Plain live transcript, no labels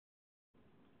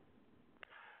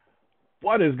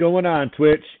What is going on,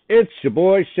 Twitch? It's your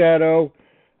boy Shadow.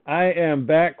 I am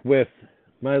back with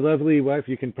my lovely wife.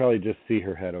 You can probably just see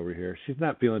her head over here. She's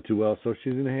not feeling too well, so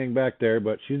she's going to hang back there,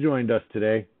 but she joined us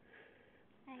today.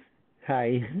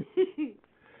 Hi.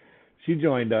 She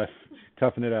joined us. She's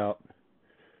toughing it out.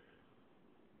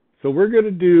 So we're going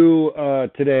to do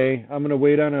today, I'm going to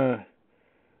wait on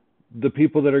the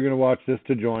people that are going to watch this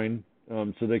to join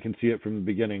so they can see it from the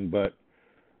beginning, but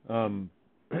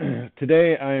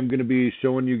today I am going to be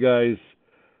showing you guys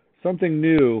something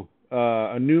new,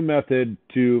 a new method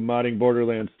to modding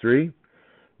Borderlands 3.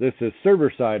 This is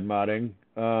server-side modding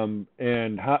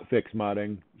and hotfix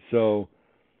modding. So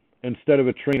instead of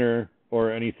a trainer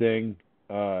or anything,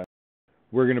 we're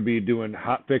going to be doing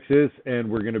hotfixes,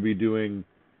 and we're going to be doing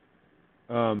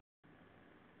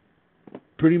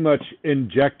pretty much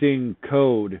injecting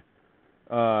code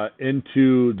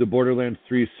into the Borderlands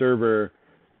 3 server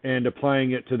and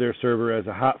applying it to their server as a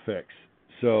hotfix.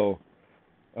 So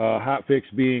hotfix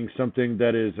being something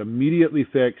that is immediately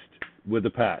fixed with a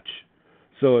patch.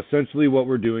 So essentially what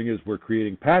we're doing is we're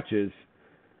creating patches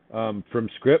from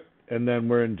script, and then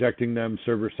we're injecting them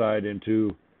server-side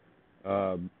into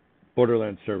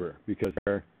Borderlands server, because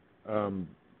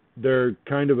they're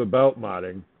kind of about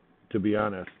modding, to be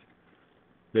honest.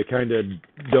 They kind of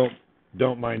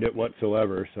don't mind it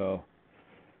whatsoever. So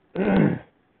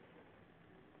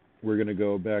we're going to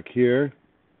go back here,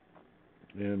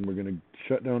 and we're going to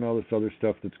shut down all this other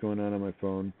stuff that's going on my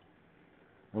phone.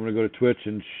 I'm going to go to Twitch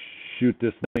and shoot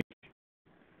this link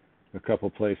a couple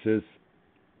places.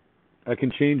 I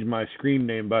can change my screen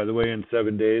name, by the way, in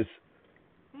 7 days.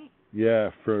 Yeah,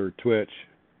 for Twitch.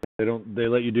 They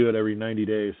let you do it every 90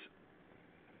 days.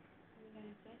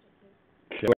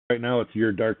 Right now it's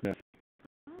Your Darkness.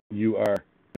 You are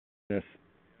darkness.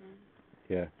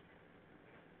 Yeah.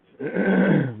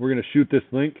 We're going to shoot this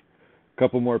link a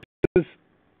couple more pieces.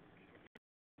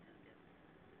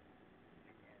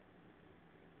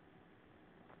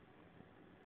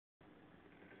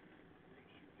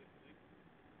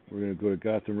 We're going to go to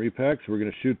Gotham Repacks. We're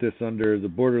going to shoot this under the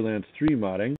Borderlands 3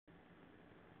 modding.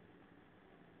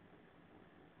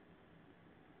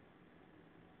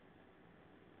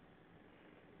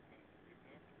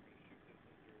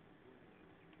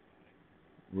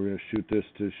 We're going to shoot this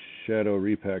to Shadow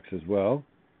Repacks as well.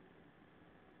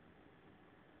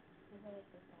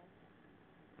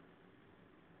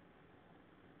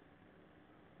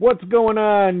 What's going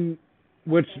on?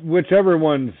 Whichever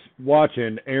one's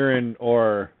watching, Aaron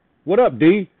or what up,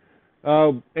 D?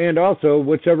 And also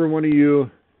whichever one of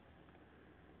you.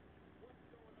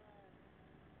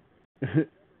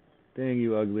 Dang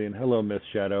you, ugly, and hello, Miss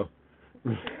Shadow.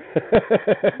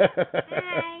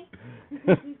 Hi.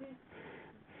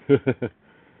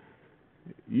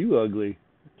 You ugly.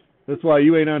 That's why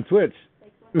you ain't on Twitch.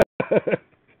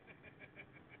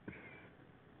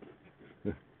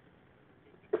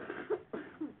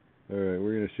 Alright,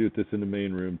 we're going to shoot this in the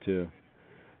main room too.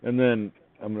 And then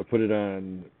I'm going to put it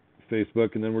on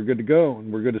Facebook, and then we're good to go,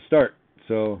 and we're good to start.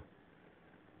 So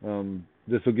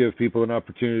this will give people an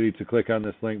opportunity to click on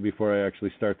this link before I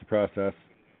actually start the process.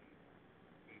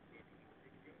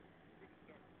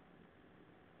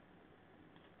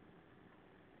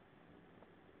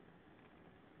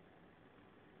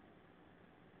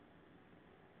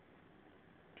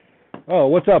 Oh,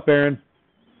 what's up, Aaron?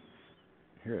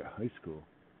 You're at high school.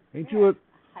 Ain't you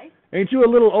a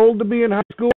little old to be in high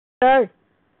school, guy?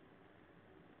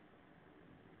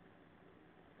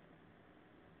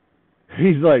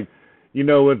 He's like, you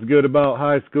know what's good about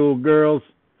high school girls?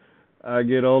 I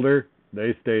get older,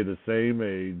 they stay the same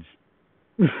age.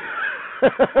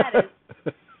 That is...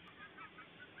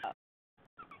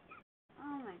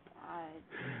 Oh my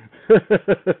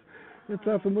god. It's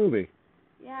off a movie.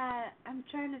 Yeah, I'm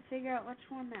trying to figure out which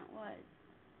one that was.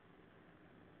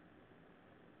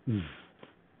 You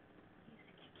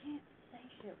can't say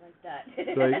shit like that.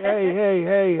 It's like,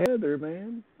 hey, Heather,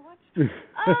 man. What?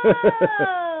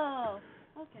 Oh!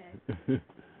 Okay.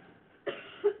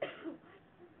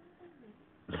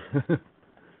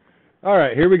 All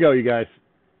right, here we go, you guys.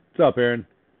 What's up, Aaron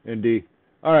and D?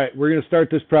 All right, we're going to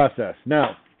start this process.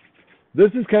 Now,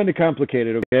 this is kind of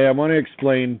complicated, okay? I want to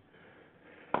explain.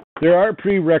 There are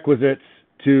prerequisites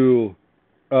to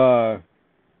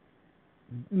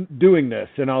doing this,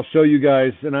 and I'll show you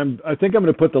guys, and I think I'm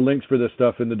going to put the links for this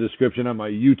stuff in the description on my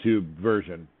YouTube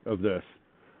version of this.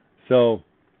 So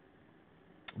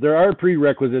there are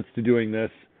prerequisites to doing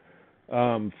this.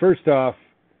 First off,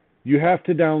 you have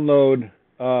to download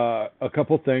a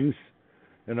couple things,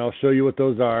 and I'll show you what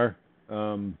those are.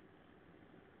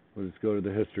 We'll just go to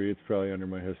the history. It's probably under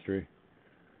my history.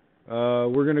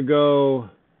 We're going to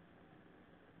go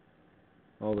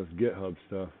all this GitHub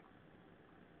stuff.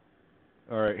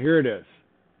 All right, here it is.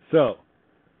 So,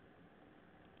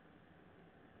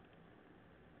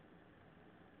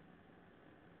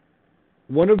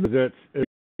 one of the visits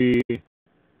is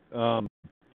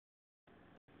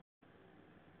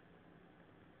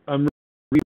I'm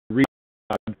reading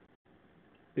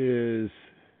is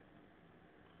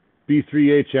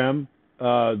b3hm,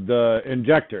 the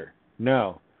injector.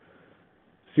 Now,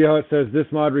 see how it says this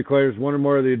mod requires one or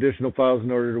more of the additional files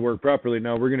in order to work properly.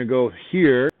 Now we're going to go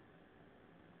here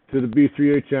to the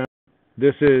b3hm.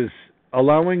 This is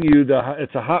allowing you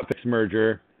it's a hotfix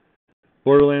merger,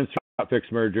 Borderlands hotfix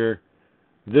merger.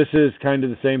 This is kind of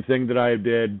the same thing that I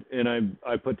did, and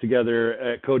I put together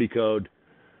at Cody Code.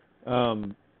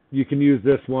 You can use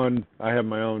this one. I have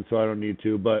my own, so I don't need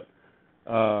to. But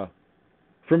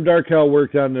from Dark Hell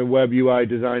worked on the WebUI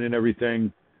design and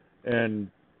everything, and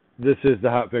this is the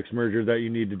hotfix merger that you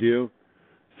need to do.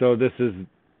 So this is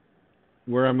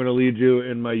where I'm going to lead you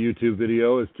in my YouTube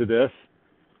video, is to this.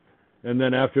 And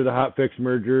then after the hotfix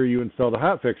merger, you install the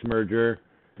hotfix merger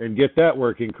and get that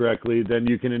working correctly. Then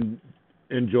you can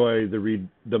enjoy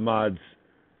the mods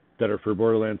that are for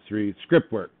Borderlands 3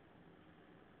 script work.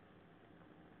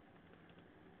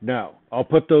 Now, I'll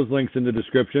put those links in the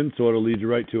description, so it'll lead you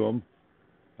right to them.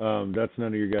 That's none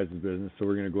of your guys' business, so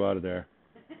we're going to go out of there.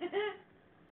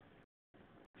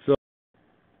 So,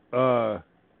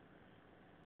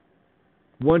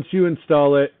 once you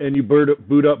install it and you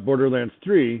boot up Borderlands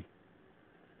 3,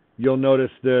 you'll notice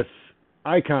this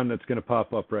icon that's going to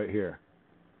pop up right here.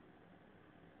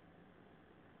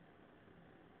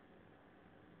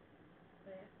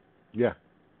 Yeah,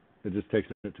 it just takes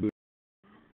a minute to boot.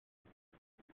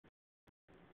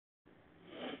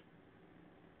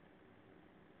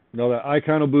 Now that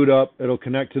icon will boot up, it'll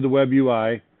connect to the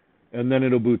WebUI, and then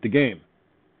it'll boot the game.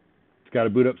 It's got to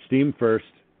boot up Steam first.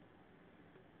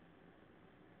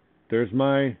 There's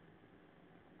my...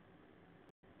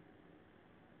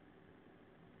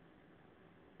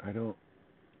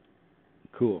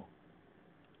 Cool.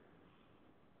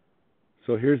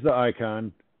 So here's the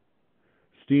icon.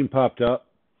 Steam popped up.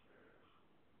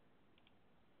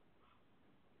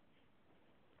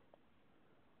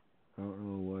 I don't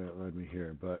know why it led me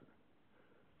here, but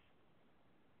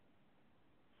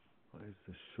why is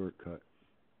this shortcut?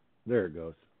 There it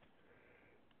goes.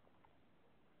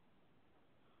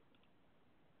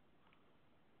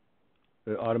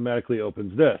 It automatically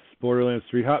opens this, Borderlands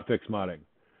 3 hotfix modding.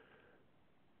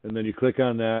 And then you click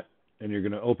on that, and you're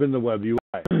going to open the WebUI.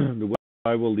 The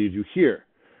WebUI will lead you here.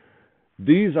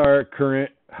 These are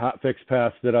current hotfix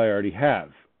paths that I already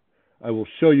have. I will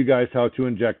show you guys how to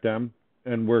inject them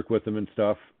and work with them and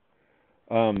stuff,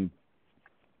 in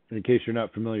case you're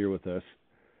not familiar with this.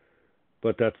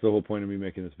 But that's the whole point of me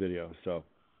making this video. So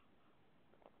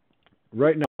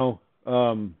right now,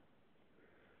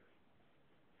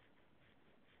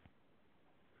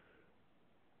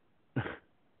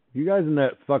 you guys in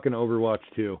that fucking Overwatch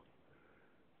 2.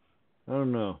 I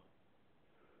don't know.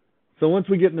 So once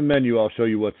we get in the menu, I'll show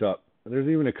you what's up. There's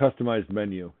even a customized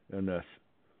menu in this.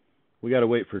 We got to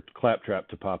wait for Claptrap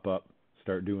to pop up,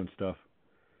 start doing stuff.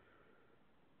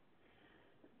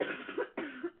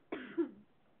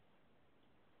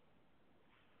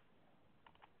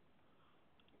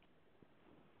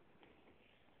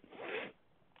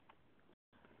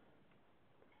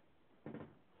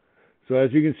 So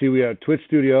as you can see, we have Twitch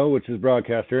Studio, which is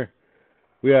Broadcaster.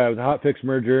 We have the hotfix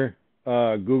merger,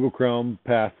 Google Chrome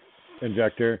path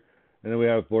injector, and then we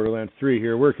have Borderlands 3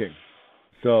 here working.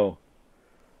 So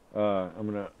I'm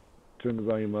going to turn the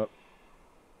volume up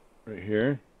right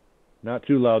here. Not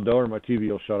too loud though, or my TV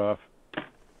will shut off.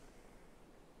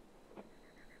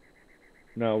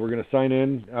 Now we're going to sign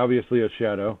in, obviously as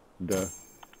Shadow. Duh.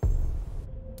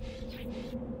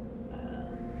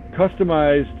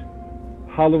 Customized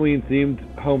Halloween themed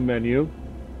home menu.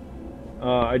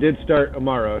 I did start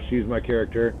Amara, she's my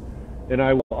character, and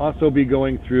I will also be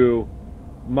going through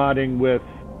modding with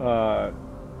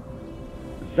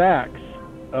Zach's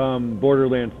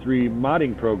Borderlands 3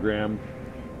 modding program,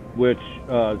 which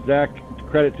Zach,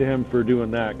 credit to him for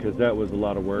doing that, because that was a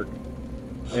lot of work.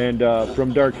 And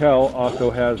from Dark Hell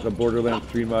also has a Borderlands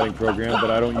 3 modding program,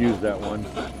 but I don't use that one.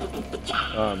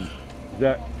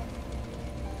 Zach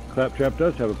Claptrap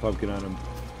does have a pumpkin on him.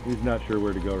 He's not sure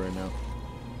where to go right now.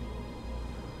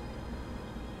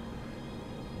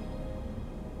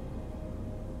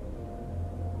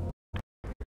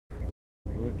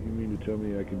 What do you mean to tell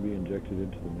me I can be injected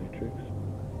into the Matrix?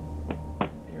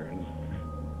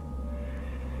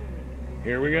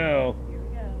 Here we go.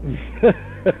 Here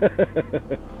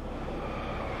we go.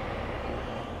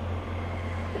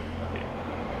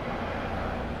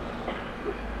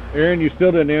 Aaron, you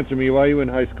still didn't answer me. Why are you in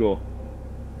high school?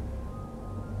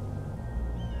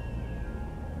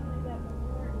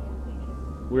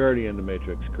 We're already in the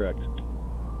Matrix, correct.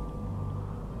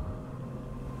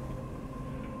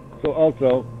 So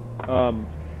also,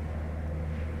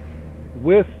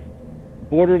 with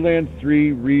Borderlands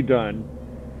 3 redone,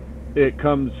 it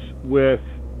comes with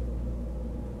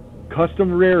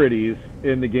custom rarities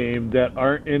in the game that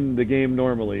aren't in the game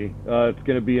normally. It's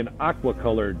going to be an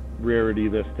aqua-colored rarity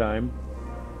this time.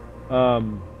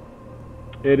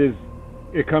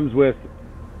 It comes with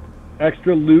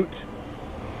extra loot.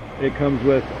 It comes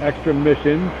with extra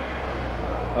missions.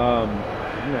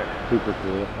 Isn't that super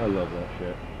cool? I love that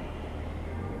shit.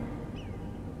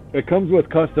 It comes with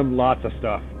custom lots of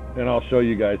stuff, and I'll show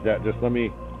you guys that. Just let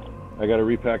me, I gotta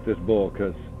repack this bowl,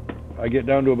 because I get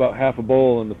down to about half a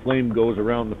bowl and the flame goes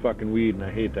around the fucking weed, and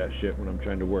I hate that shit when I'm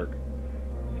trying to work.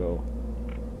 So,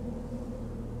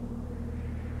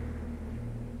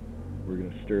 we're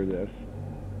gonna stir this.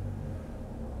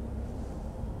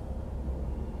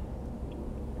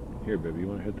 Here, baby, you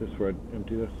wanna hit this before I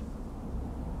empty this?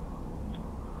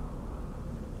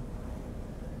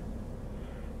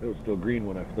 It was still green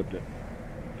when I flipped it.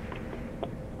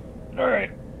 Alright.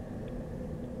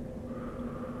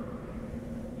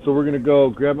 So we're going to go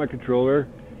grab my controller.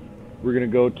 We're going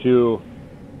to go to...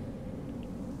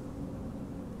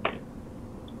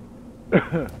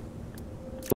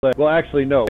 well, actually,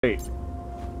 no, wait.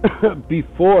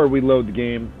 Before we load the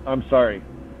game, I'm sorry.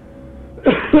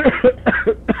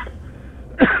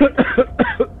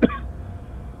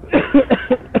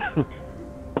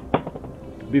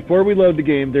 Before we load the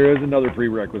game, there is another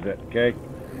prerequisite, okay?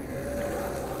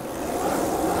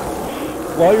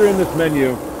 While you're in this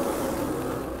menu,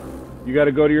 you got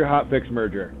to go to your hotfix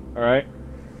merger, all right?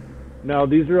 Now,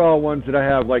 these are all ones that I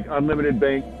have, like unlimited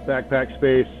bank, backpack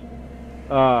space,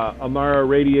 Amara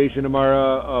radiation,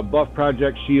 Amara buff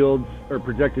project shields, or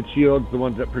projected shields, the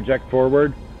ones that project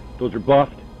forward. Those are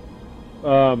buffed.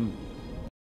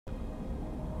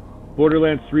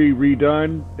 Borderlands 3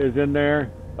 redone is in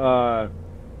there.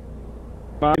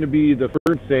 Going to be the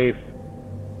first safe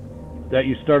that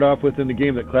you start off with in the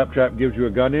game that Claptrap gives you a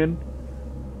gun in.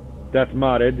 That's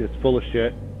modded. It's full of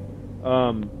shit.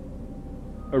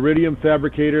 Iridium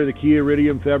Fabricator, the key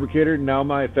Iridium Fabricator. Now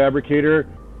my Fabricator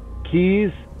keys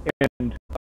and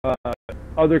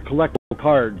other collectible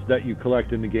cards that you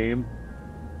collect in the game.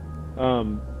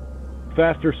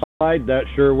 Faster slide, that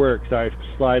sure works. I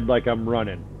slide like I'm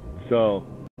running. So,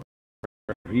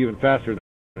 even faster than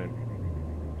running.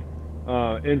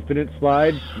 Infinite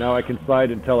slide. Now I can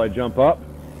slide until I jump up.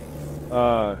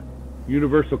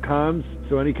 Universal comms.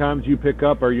 So any comms you pick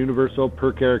up are universal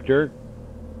per character.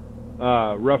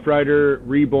 Rough Rider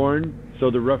Reborn.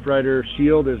 So the Rough Rider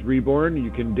shield is reborn.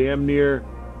 You can damn near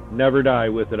never die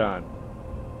with it on.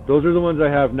 Those are the ones I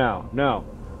have now. Now,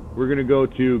 we're going to go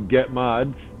to Get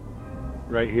Mods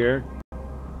right here.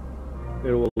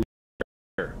 It will lead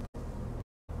here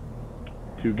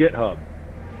to GitHub.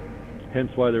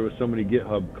 Hence why there was so many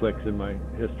GitHub clicks in my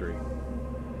history.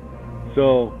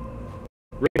 So,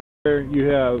 right here you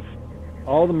have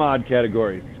all the mod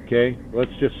categories, okay?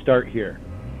 Let's just start here.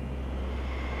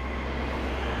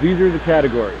 These are the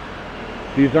categories.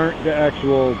 These aren't the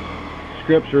actual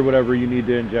scripts or whatever you need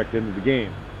to inject into the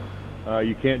game.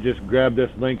 You can't just grab this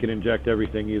link and inject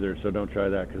everything either, so don't try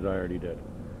that because I already did.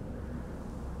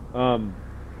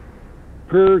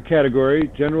 Per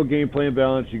category, general gameplay and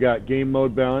balance, you got game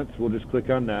mode balance. We'll just click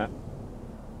on that.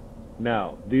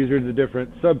 Now, these are the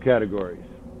different subcategories.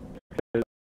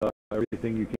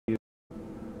 Everything you can use.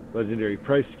 Legendary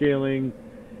price scaling,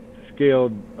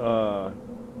 scaled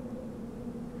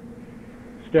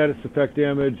status effect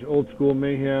damage, old school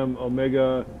mayhem,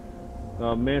 omega,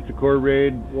 manticore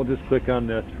raid. We'll just click on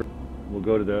this. We'll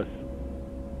go to this.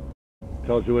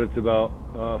 Tells you what it's about.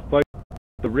 Fight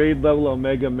the raid level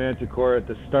Omega Manticore at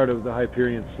the start of the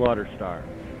Hyperion Slaughter Star.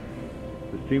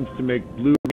 This seems to make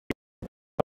blue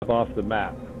off the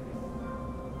map.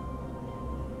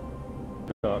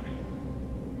 Sucks.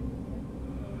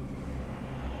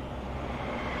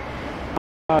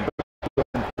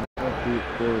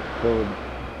 Code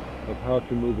of how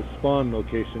to move a spawn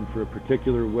location for a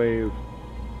particular wave.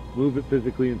 Move it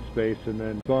physically in space and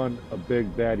then spawn a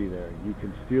big baddie there. You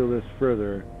can steal this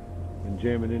further and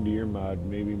jam it into your mod,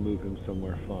 maybe move him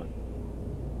somewhere fun.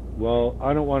 Well,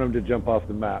 I don't want him to jump off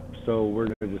the map, so we're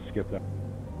going to just skip that.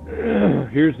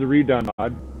 Here's the redone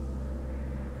mod.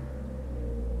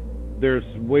 There's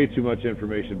way too much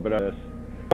information, but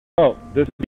this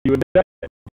is you inject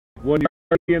it. When you're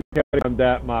already on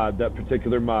that mod, that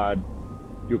particular mod,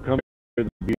 you'll come to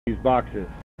these boxes.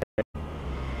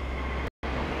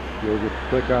 You'll just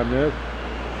click on this.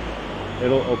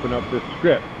 It'll open up this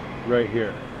script right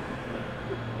here.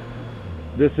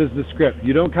 This is the script.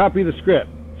 You don't copy the script,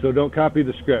 so don't copy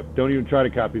the script. Don't even try to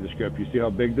copy the script. You see how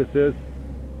big this is?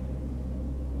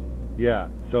 Yeah,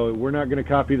 so we're not going to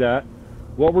copy that.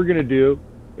 What we're going to do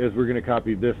is we're going to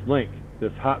copy this link,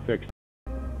 this hotfix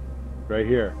right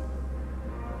here.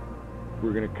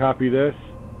 We're going to copy this.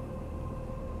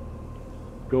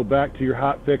 Go back to your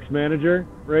hotfix manager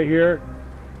right here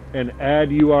and add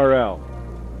URL.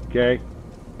 Okay?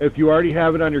 If you already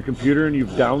have it on your computer and you've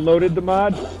downloaded the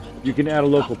mod, you can add a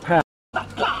local path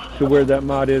to where that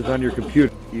mod is on your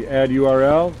computer. You add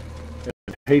URL and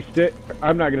paste it.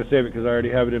 I'm not going to save it because I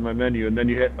already have it in my menu. And then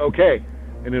you hit OK,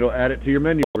 and it'll add it to your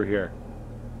menu over here.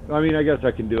 I mean, I guess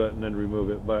I can do it and then remove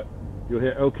it, but you'll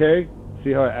hit OK.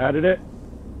 See how I added it?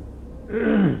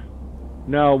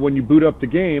 Now, when you boot up the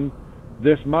game,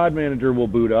 this mod manager will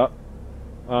boot up.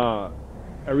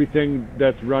 Everything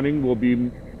that's running will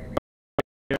be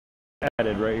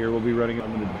added right here. Will be running.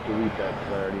 I'm going to delete that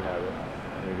because I already have it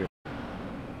right here.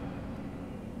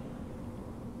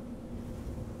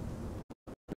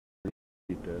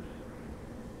 Delete this.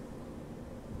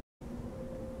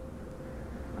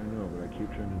 I know, but I keep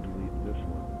trying to delete this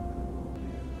one.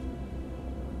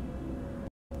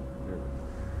 There we go.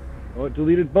 Oh, it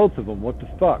deleted both of them. What the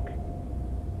fuck?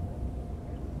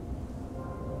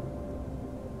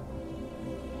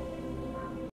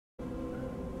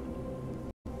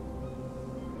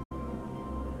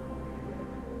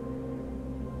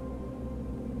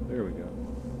 There we go.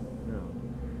 Now.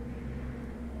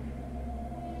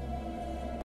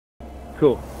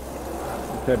 Cool.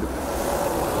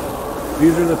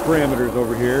 These are the parameters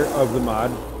over here of the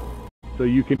mod. So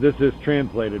you can, this is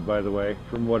translated, by the way,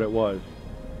 from what it was.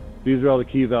 These are all the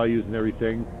key values and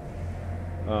everything.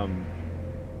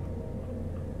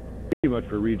 Pretty much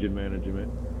for region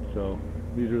management. So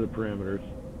these are the parameters.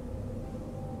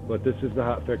 But this is the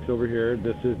hotfix over here.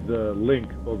 This is the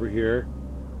link over here.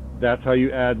 That's how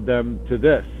you add them to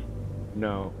this.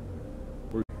 Now,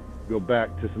 we're going to go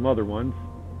back to some other ones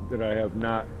that I have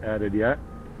not added yet.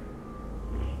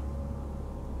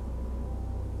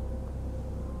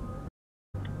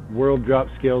 World drop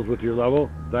scales with your level.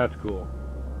 That's cool.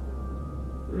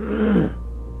 Let's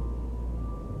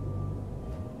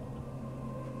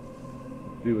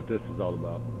see what this is all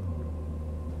about.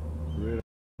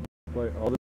 Fight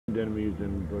all the enemies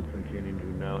in Bloodstone Canyon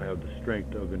who now have the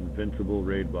strength of invincible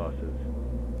raid bosses.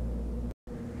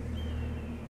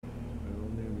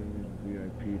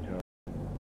 VIP top.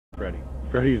 Freddy.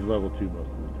 Freddy's level 2 most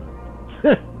of the time.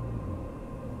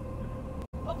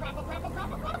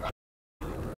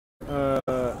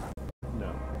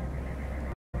 No.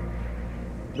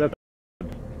 That's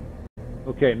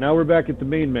okay. Now we're back at the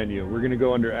main menu. We're going to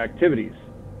go under activities.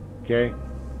 Okay.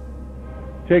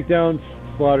 Takedowns,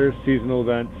 slaughters, seasonal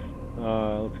events.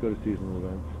 Let's go to seasonal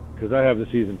events because I have the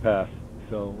season pass,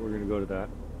 so we're going to go to that.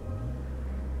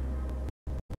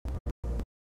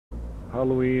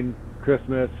 Halloween,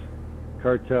 Christmas,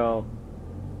 cartel,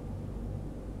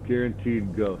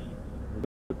 guaranteed ghost. That's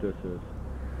what this is.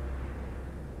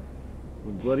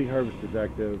 When Bloody Harvest is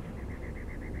active,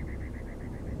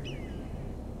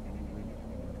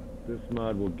 this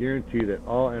mod will guarantee that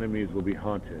all enemies will be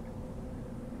haunted.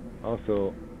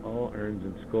 Also, all urns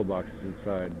and skull boxes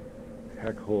inside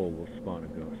Heck Hole will spawn a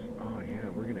ghost. Oh yeah,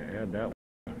 we're going to add that one.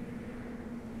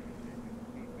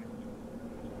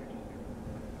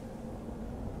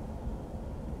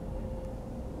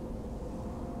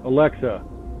 Alexa,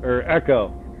 or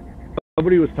Echo,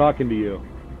 nobody was talking to you.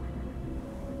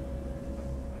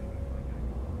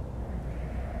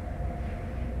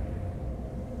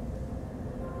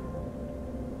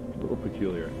 It's a little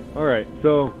peculiar. Alright,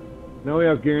 so now we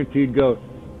have guaranteed ghosts.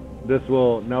 This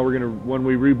will, now we're going to, when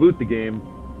we reboot the game,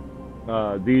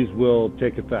 these will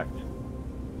take effect.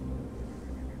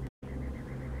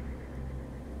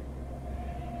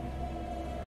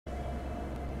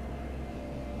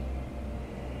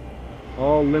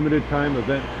 All limited time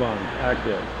event spawns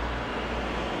active.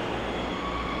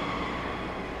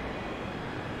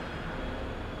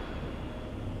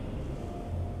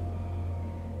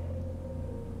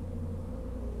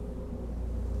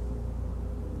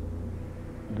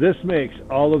 This makes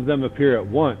all of them appear at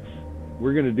once.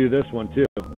 We're going to do this one too.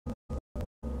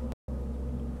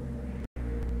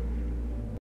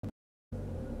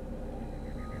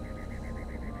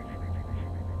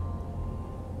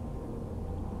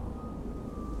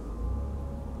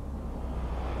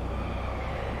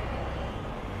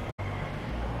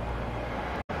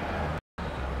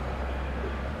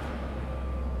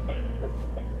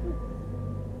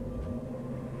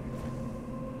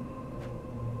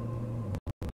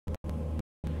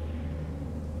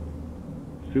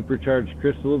 Supercharged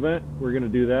crystal event. We're going to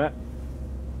do that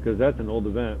because that's an old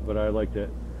event, but I liked it.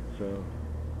 So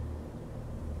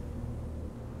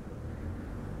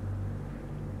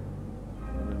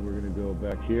and then we're going to go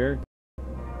back here.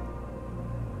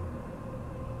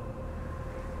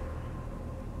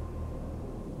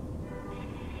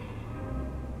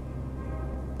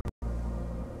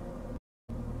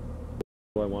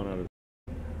 I want out of.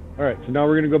 All right, so now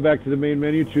we're going to go back to the main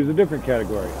menu, choose a different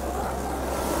category.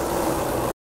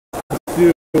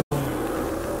 Do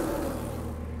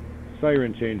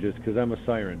siren changes because I'm a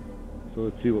siren. So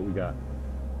let's see what we got.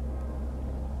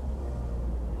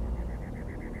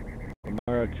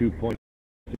 Amara 2.6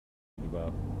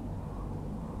 about.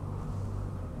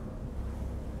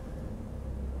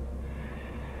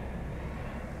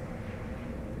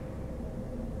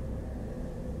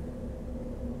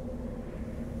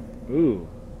 Ooh,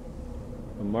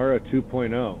 Amara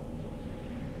 2.0.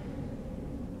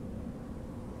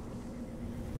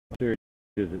 There it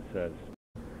is, it says.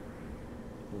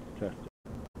 Let's test it.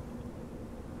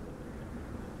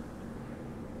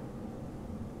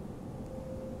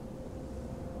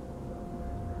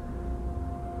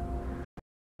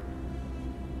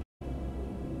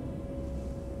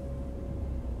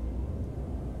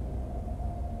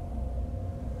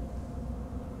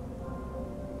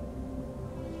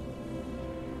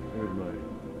 There's my.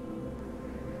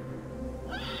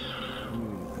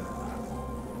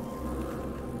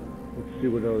 Let's see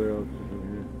what other else is in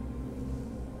here.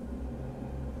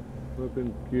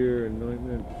 Weapons, gear,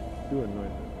 anointment. Do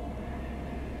anointment.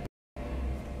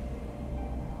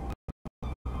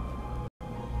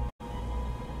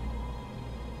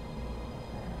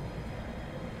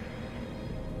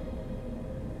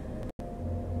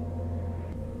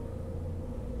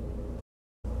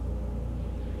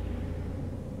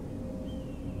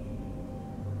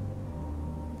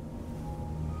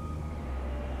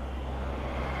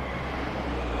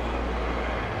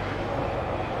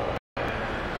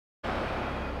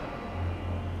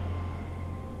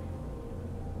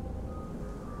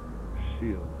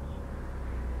 Shields.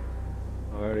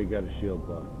 I already got a shield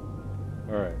buff.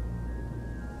 Alright.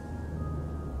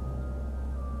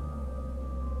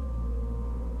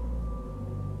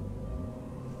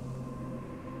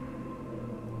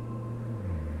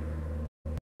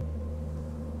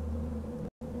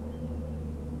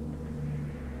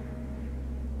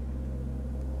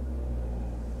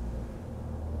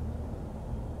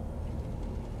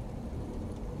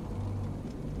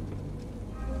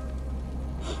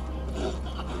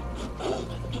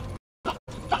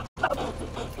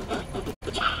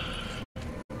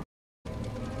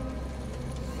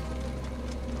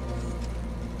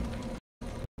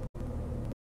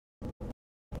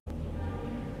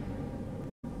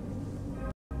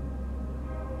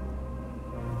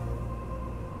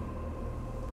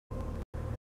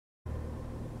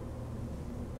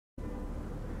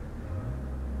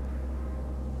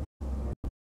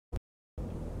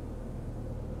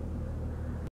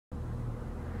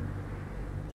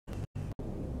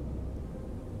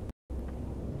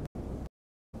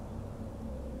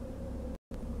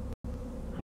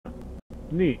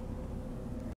 Neat.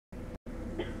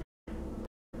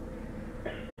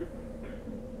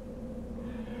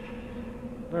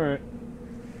 Alright.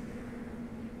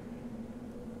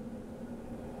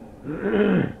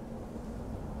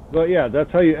 But yeah,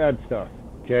 that's how you add stuff,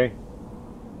 okay?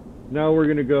 Now we're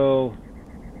going to go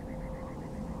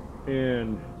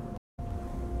and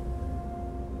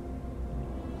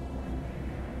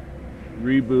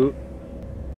reboot.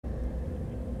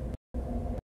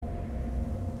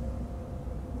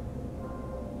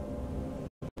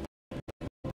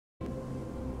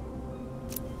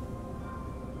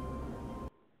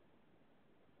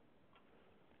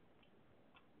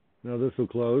 Now this will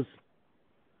close.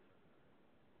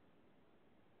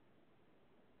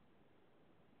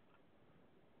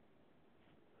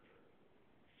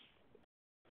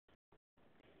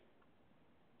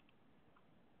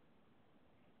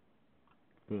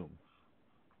 Boom.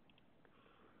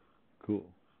 Cool.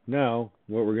 Now,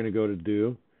 what we're going to go to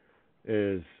do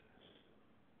is